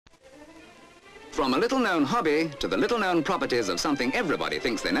From a little-known hobby to the little-known properties of something everybody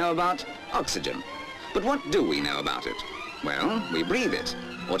thinks they know about, oxygen. But what do we know about it? Well, we breathe it.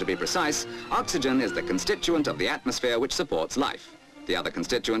 Or to be precise, oxygen is the constituent of the atmosphere which supports life, the other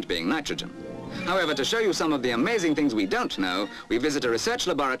constituent being nitrogen. However, to show you some of the amazing things we don't know, we visit a research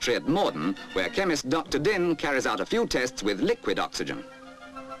laboratory at Morden, where chemist Dr. Din carries out a few tests with liquid oxygen.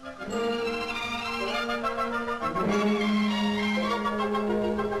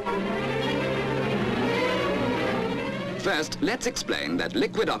 First, let's explain that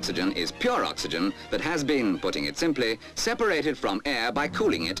liquid oxygen is pure oxygen that has been, putting it simply, separated from air by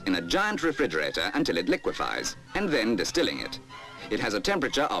cooling it in a giant refrigerator until it liquefies, and then distilling it. It has a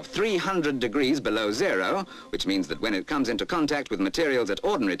temperature of 300 degrees below zero, which means that when it comes into contact with materials at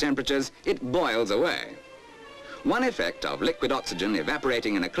ordinary temperatures, it boils away. One effect of liquid oxygen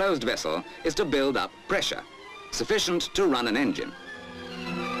evaporating in a closed vessel is to build up pressure, sufficient to run an engine.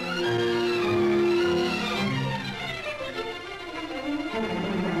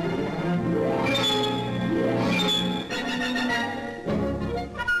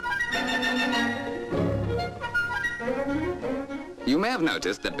 You may have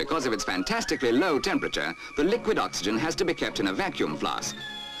noticed that because of its fantastically low temperature, the liquid oxygen has to be kept in a vacuum flask.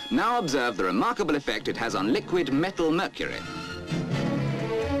 Now observe the remarkable effect it has on liquid metal mercury.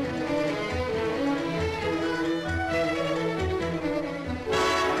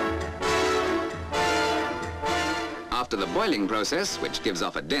 After the boiling process, which gives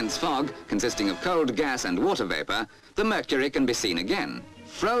off a dense fog consisting of cold gas and water vapor, the mercury can be seen again,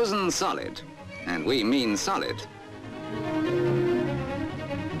 frozen solid. And we mean solid.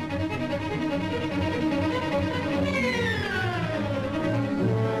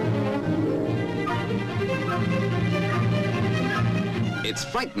 It's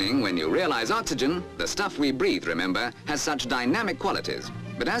frightening when you realize oxygen, the stuff we breathe, remember, has such dynamic qualities.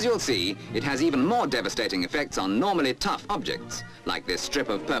 But as you'll see, it has even more devastating effects on normally tough objects, like this strip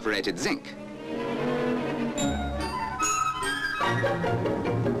of perforated zinc.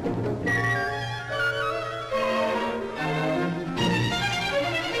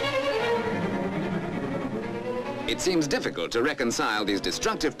 It seems difficult to reconcile these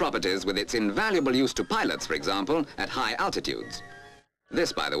destructive properties with its invaluable use to pilots, for example, at high altitudes.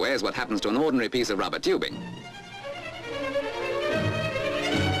 This, by the way, is what happens to an ordinary piece of rubber tubing.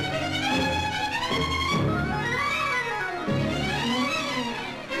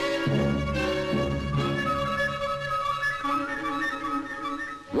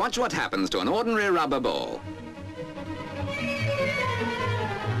 Watch what happens to an ordinary rubber ball.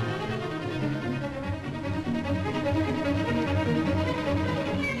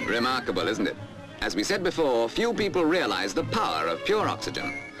 Remarkable, isn't it? As we said before, few people realize the power of pure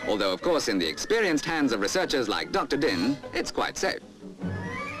oxygen. Although, of course, in the experienced hands of researchers like Dr. Din, it's quite safe.